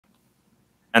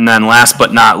And then last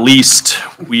but not least,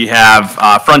 we have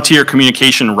Frontier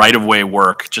Communication right-of-way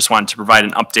work. Just wanted to provide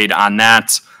an update on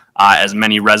that, as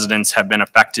many residents have been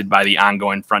affected by the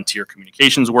ongoing Frontier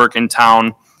Communications work in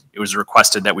town. It was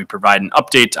requested that we provide an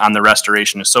update on the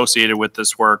restoration associated with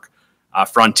this work.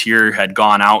 Frontier had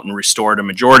gone out and restored a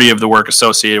majority of the work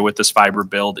associated with this fiber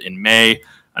build in May.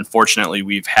 Unfortunately,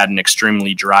 we've had an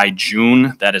extremely dry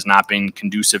June that has not been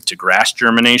conducive to grass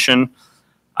germination.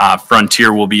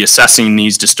 Frontier will be assessing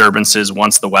these disturbances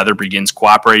once the weather begins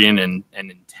cooperating and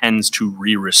intends to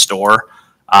restore.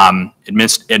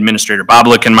 Administrator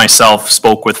Boblik and myself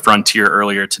spoke with Frontier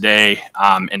earlier today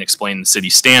and explained the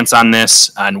city's stance on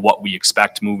this and what we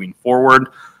expect moving forward.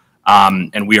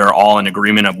 And we are all in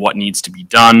agreement of what needs to be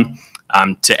done.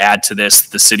 To add to this,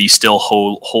 the city still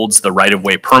holds the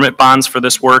right-of-way permit bonds for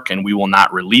this work, and we will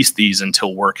not release these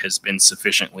until work has been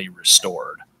sufficiently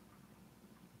restored.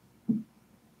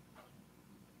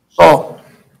 So,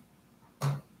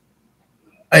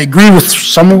 I agree with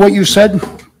some of what you said,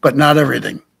 but not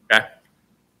everything. Okay.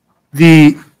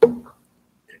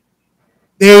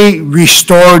 They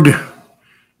restored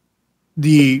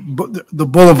the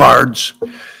boulevards,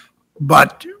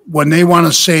 but when they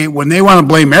want to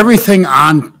blame everything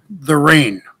on the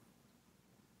rain,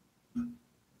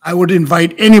 I would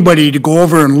invite anybody to go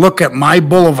over and look at my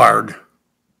boulevard,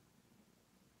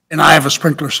 and I have a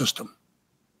sprinkler system.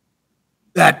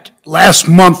 That last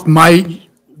month, my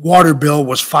water bill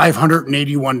was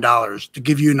 $581, to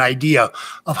give you an idea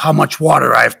of how much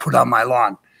water I've put on my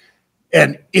lawn.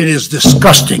 And it is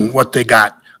disgusting what they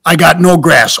got. I got no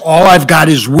grass. All I've got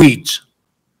is weeds.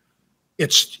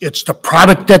 It's the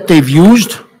product that they've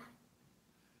used.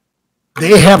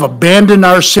 They have abandoned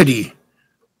our city,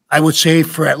 I would say,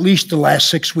 for at least the last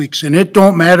 6 weeks. And it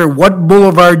don't matter what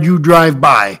boulevard you drive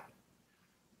by,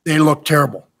 they look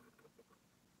terrible.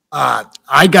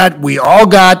 We all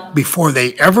got, before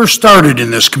they ever started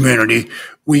in this community,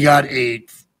 we got a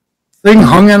thing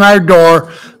hung on our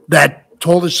door that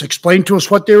explained to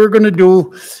us what they were going to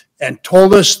do, and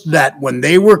told us that when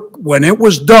it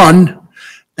was done,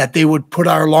 that they would put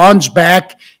our lawns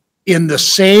back in the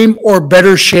same or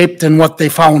better shape than what they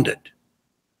found it.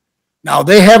 Now,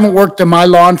 they haven't worked on my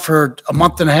lawn for a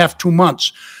month and a half, 2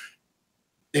 months.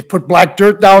 They've put black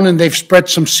dirt down and they've spread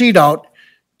some seed out.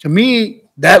 To me,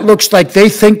 that looks like they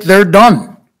think they're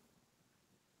done.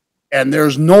 And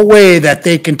there's no way that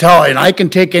they can tell. And I can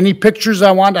take any pictures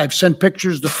I want. I've sent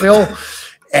pictures to Phil.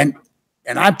 And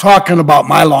I'm talking about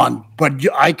my lawn. But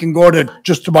I can go to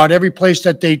just about every place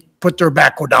that they put their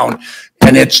backhoe down.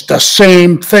 And it's the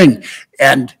same thing.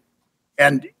 And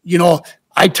you know,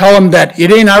 I tell them that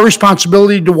it ain't our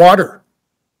responsibility to water.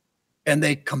 And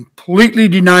they completely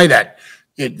deny that.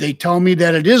 They tell me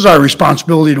that it is our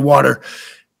responsibility to water.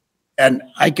 And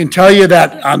I can tell you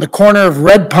that on the corner of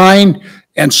Red Pine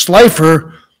and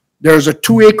Slifer, there's a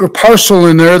 2-acre parcel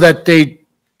in there that they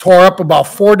tore up about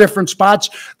 4 different spots.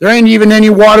 There ain't even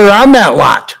any water on that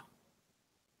lot.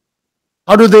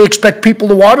 How do they expect people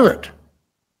to water it?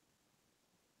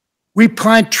 We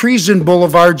plant trees in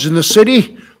boulevards in the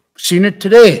city. Seen it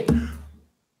today.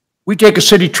 We take a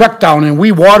city truck down and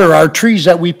we water our trees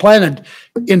that we planted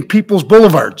in people's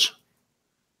boulevards.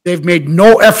 They've made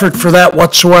no effort for that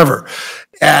whatsoever.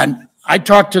 And I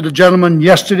talked to the gentleman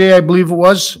yesterday, I believe it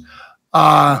was,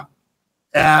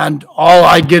 and all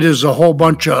I get is a whole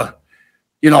bunch of,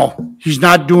 you know, he's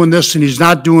not doing this and he's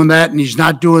not doing that and he's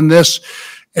not doing this.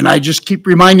 And I just keep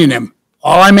reminding him,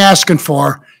 all I'm asking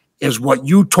for is what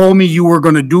you told me you were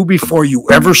going to do before you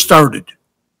ever started.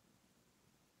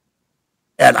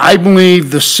 And I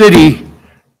believe the city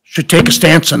should take a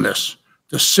stance on this.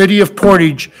 The city of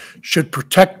Portage should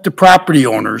protect the property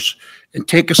owners and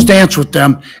take a stance with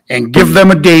them and give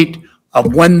them a date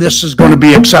of when this is going to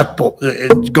be acceptable.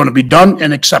 It's going to be done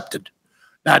and accepted.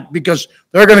 Not because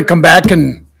they're going to come back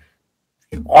in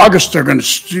August, they're going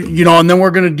to, you know, and then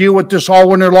we're going to deal with this all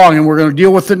winter long and we're going to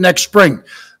deal with it next spring.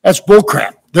 That's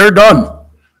bullcrap. They're done.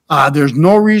 There's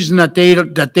no reason that they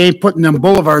ain't putting them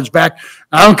boulevards back.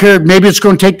 I don't care. Maybe it's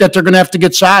going to take that they're going to have to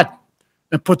get sod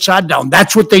and put sod down.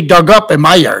 That's what they dug up in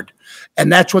my yard.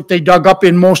 And that's what they dug up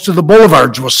in most of the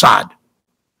boulevards was sod.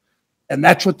 And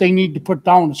that's what they need to put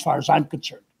down as far as I'm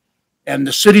concerned. And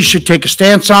the city should take a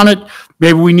stance on it.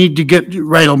 Maybe we need to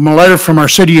write a letter from our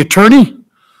city attorney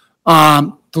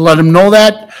to let him know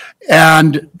that.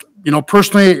 And, you know,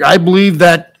 personally, I believe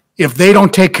that if they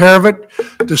don't take care of it,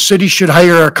 the city should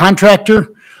hire a contractor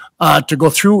to go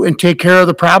through and take care of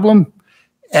the problem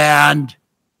and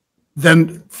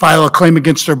then file a claim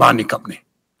against their bonding company.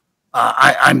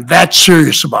 I'm that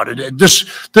serious about it. This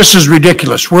is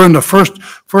ridiculous. We're in the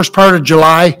first part of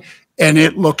July, and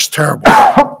it looks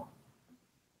terrible.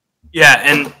 Yeah,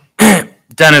 and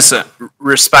Dennis,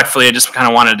 respectfully, I just kind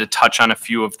of wanted to touch on a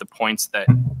few of the points that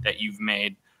you've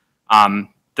made.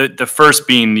 The first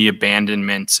being the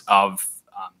abandonment of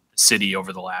the city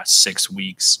over the last 6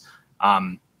 weeks.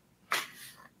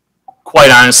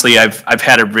 Quite honestly, I've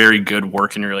had a very good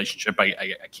working relationship.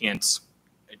 I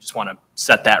just want to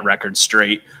set that record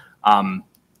straight.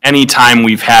 Anytime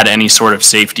we've had any sort of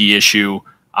safety issue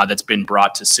that's been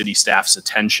brought to city staff's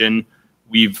attention,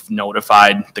 we've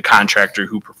notified the contractor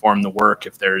who performed the work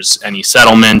if there's any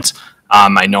settlement.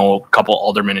 I know a couple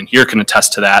aldermen in here can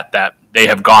attest to that they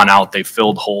have gone out, they've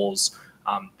filled holes.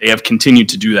 They have continued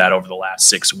to do that over the last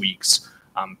 6 weeks.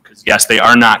 Because yes, they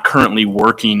are not currently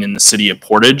working in the city of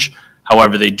Portage.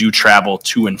 However, they do travel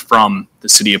to and from the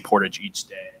city of Portage each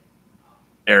day.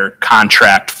 Their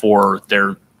contract for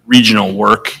their regional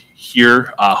work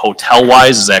here,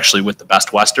 hotel-wise, is actually with the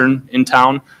Best Western in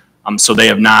town. So they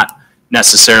have not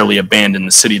necessarily abandoned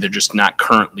the city. They're just not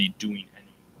currently doing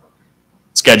any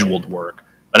scheduled work.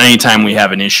 But anytime we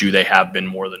have an issue, they have been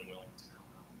more than willing to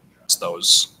address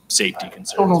those safety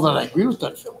concerns. I don't know that I agree with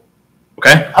that, Phil.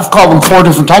 Okay. I've called them 4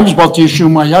 different times about the issue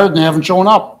in my yard, and they haven't shown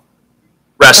up.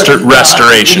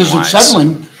 Restoration. It isn't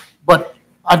settling, but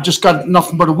I've just got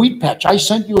nothing but a weed patch. I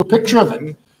sent you a picture of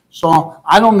it. So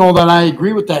I don't know that I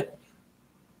agree with that.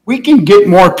 We can get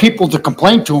more people to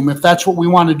complain to them if that's what we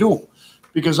want to do.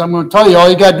 Because I'm going to tell you, all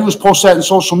you got to do is post that in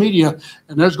social media,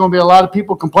 and there's going to be a lot of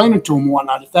people complaining to them and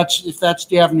whatnot, if that's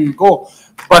the avenue to go.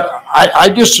 But I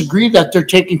disagree that they're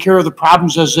taking care of the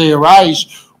problems as they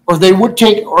arise, or they would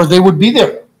be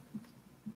there.